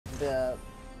that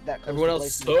close Everyone to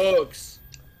else placement. sucks.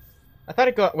 I thought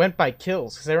it went by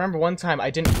kills, because I remember one time I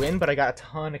didn't win, but I got a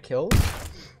ton of kills.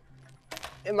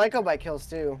 It might go by kills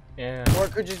too, Yeah. or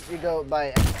it could just go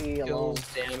by XP alone.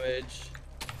 Kills, damage.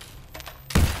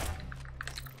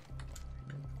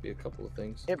 Be a couple of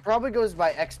things. It probably goes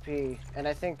by XP, and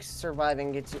I think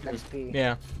surviving gets you XP.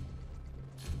 Yeah.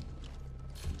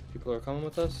 People are coming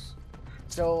with us.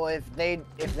 So if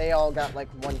they all got like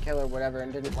 1 kill or whatever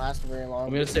and didn't last very long,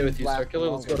 I'm gonna stay with you, last Circular.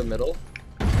 Let's go to longer. middle.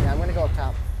 Yeah, I'm gonna go up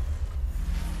top.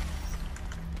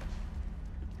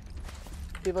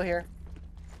 People here.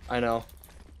 I know.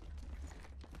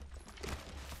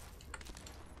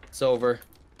 It's over.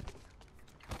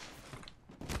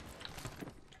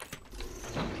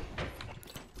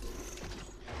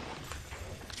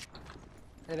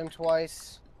 Hit him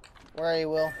twice. Where are you,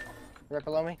 Will? Right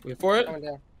below me? Wait for it. Coming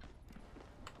down.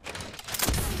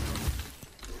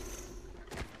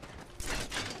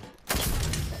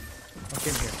 Look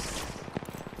in here.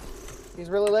 He's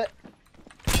really lit.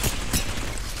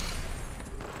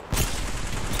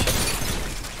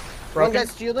 One Broken?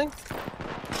 guy's shielding.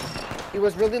 He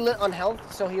was really lit on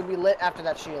health, so he'll be lit after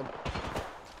that shield.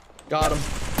 Got him.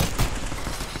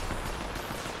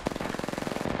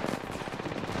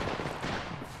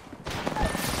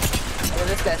 Yeah,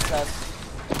 this guy's sus.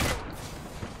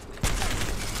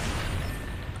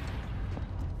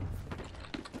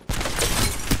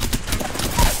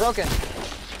 Broken.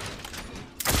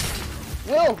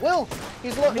 Will!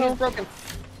 He's low, he's broken.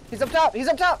 He's up top, he's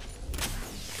up top!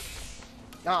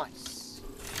 Nice.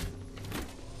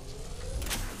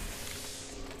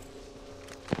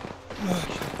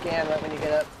 Scan right when you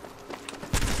get up.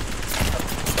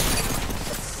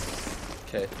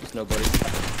 Okay, there's nobody.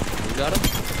 You got him?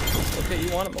 Okay,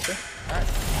 you want him? Okay. Alright.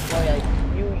 Oh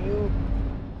yeah, you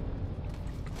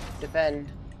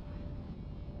defend.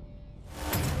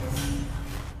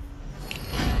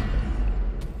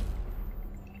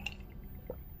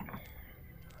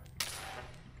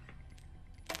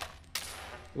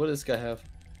 What does this guy have?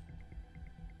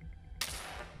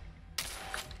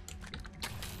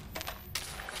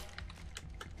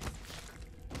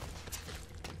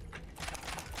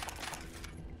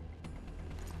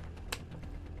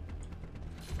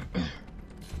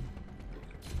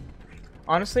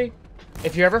 Honestly,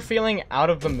 if you're ever feeling out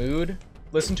of the mood,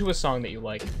 listen to a song that you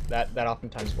like. That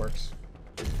oftentimes works.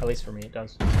 At least for me, it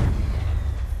does.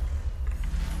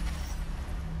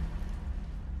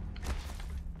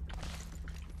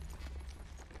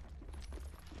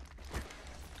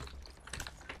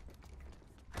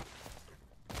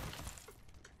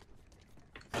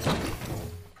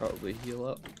 Probably heal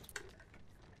up.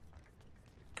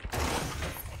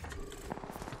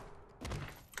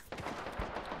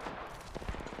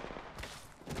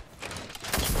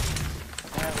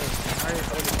 I have a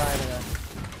 145 and a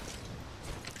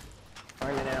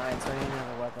 109, so I need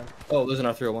another weapon. Oh, there's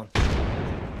another 301.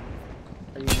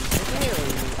 Are you taking me or are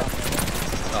you talking?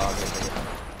 Oh,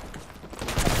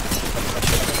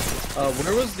 okay.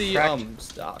 Where was the Cracked.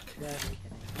 stock? Yeah, I'm kidding.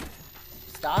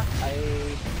 Stock?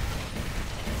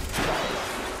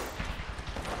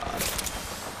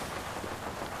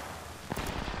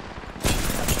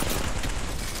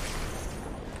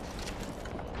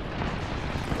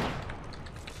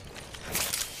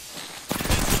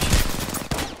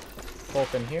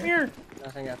 Both in here.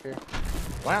 Nothing up here.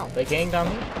 Wow, they ganged on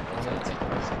me. Better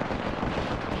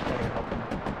help them.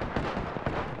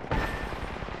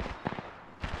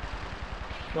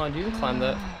 Come on, you can climb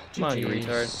that. Come on, you GGs.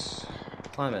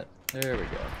 retard. Climb it. There we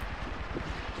go.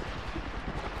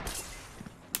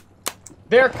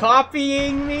 They're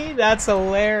copying me? That's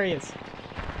hilarious.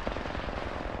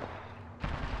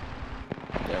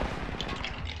 Yeah.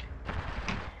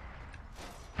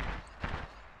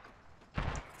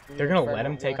 They're gonna let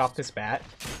him take off this bat?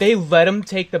 They let him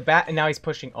take the bat, and now he's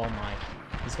pushing. Oh my.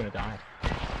 He's gonna die.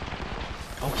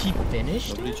 Oh, he finished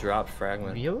Nobody it? dropped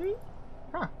fragment. Really?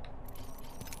 Huh.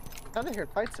 I thought I heard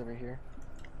fights over here.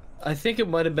 I think it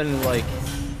might have been like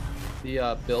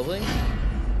the building.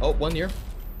 Oh, one here.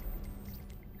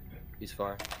 He's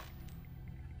far.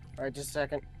 Alright, just a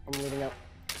second. I'm leading up.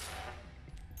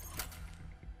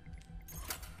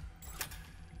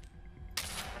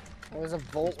 There's a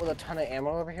Volt with a ton of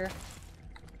ammo over here.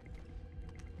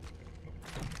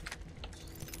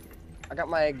 I got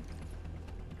my...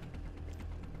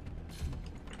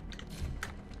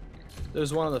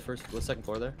 There's one on the second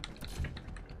floor there.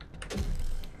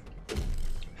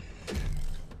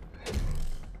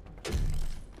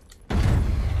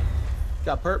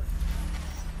 Got perp.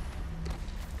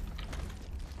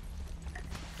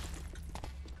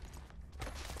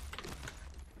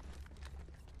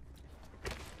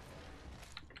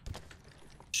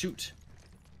 shoot.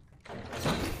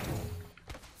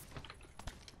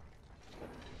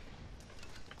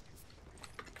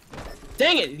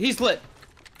 Dang it! He's lit.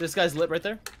 This guy's lit right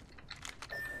there.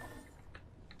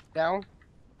 Down.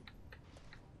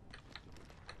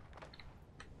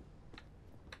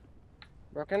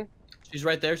 Broken. She's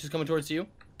right there. She's coming towards you.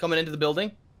 Coming into the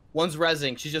building. One's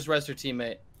rezzing. She just rezzed her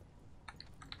teammate.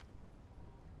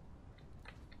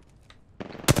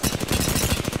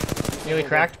 Nearly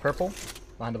cracked. Purple.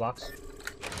 Behind the box.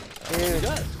 Dude,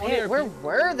 got 20 man, where RP.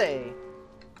 were they?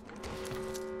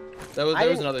 There was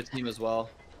didn't- another team as well.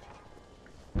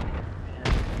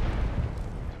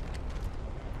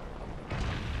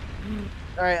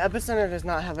 Alright, Epicenter does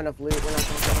not have enough loot. We're not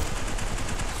gonna get them.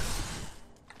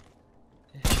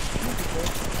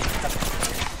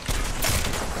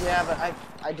 Yeah, but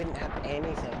I didn't have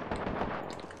anything.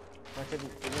 I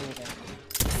couldn't do anything.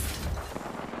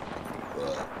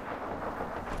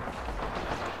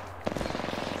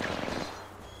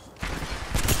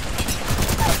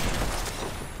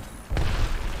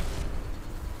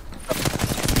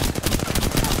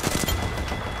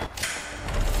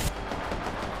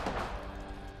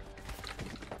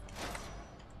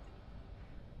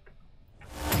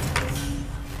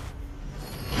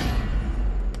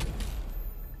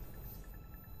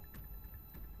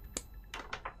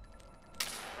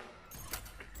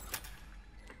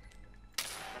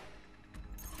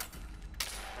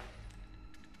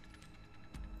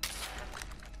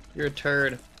 You're a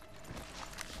turd.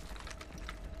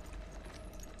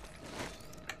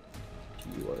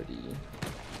 URD.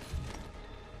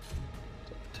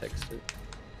 Text it.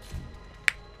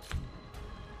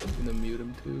 I'm gonna mute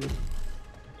him too.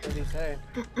 What did he say?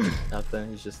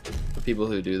 Nothing. He's just the people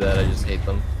who do that. I just hate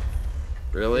them.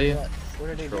 Really? What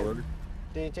did he do? Troller.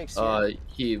 Did he take Seer?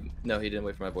 He didn't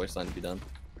wait for my voice line to be done.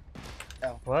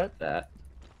 What? That.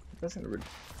 It doesn't.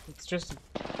 It's just.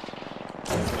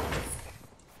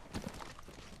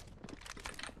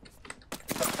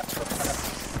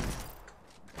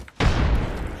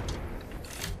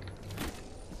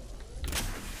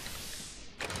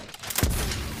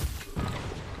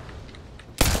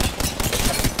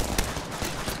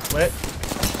 Lit.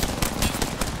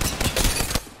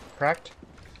 Cracked.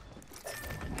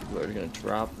 We're gonna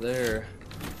drop there.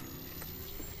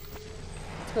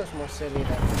 Let's go to more city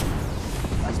then.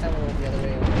 Last time we went the other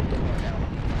way and it didn't work out.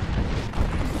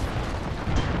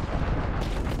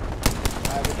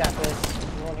 Alright, we got this.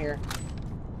 One here.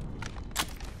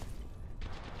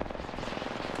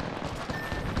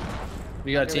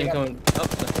 We got a Here we team go. coming up.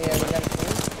 Yeah, we got a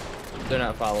team. They're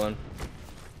not following.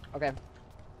 Okay.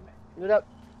 Loot up.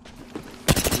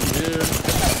 Dude.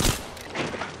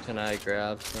 Can I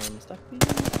grab some stuff?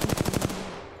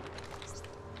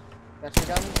 Got your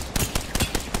guns.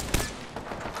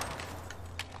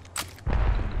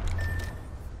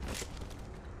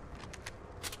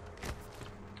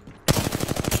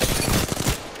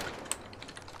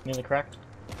 Nearly cracked.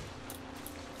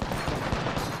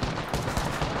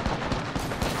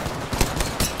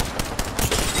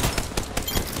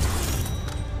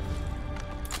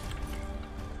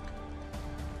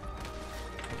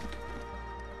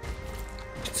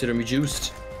 Consider me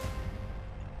juiced.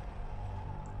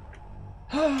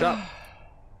 Drop.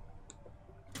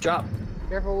 Drop.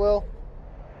 Careful, Will.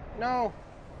 No.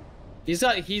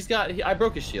 I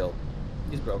broke his shield.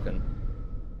 He's broken.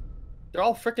 They're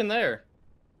all freaking there.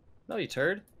 No, you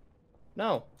turd.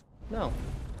 No. No.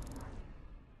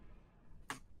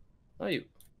 No, you.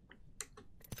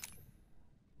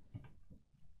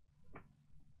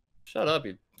 Shut up,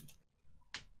 you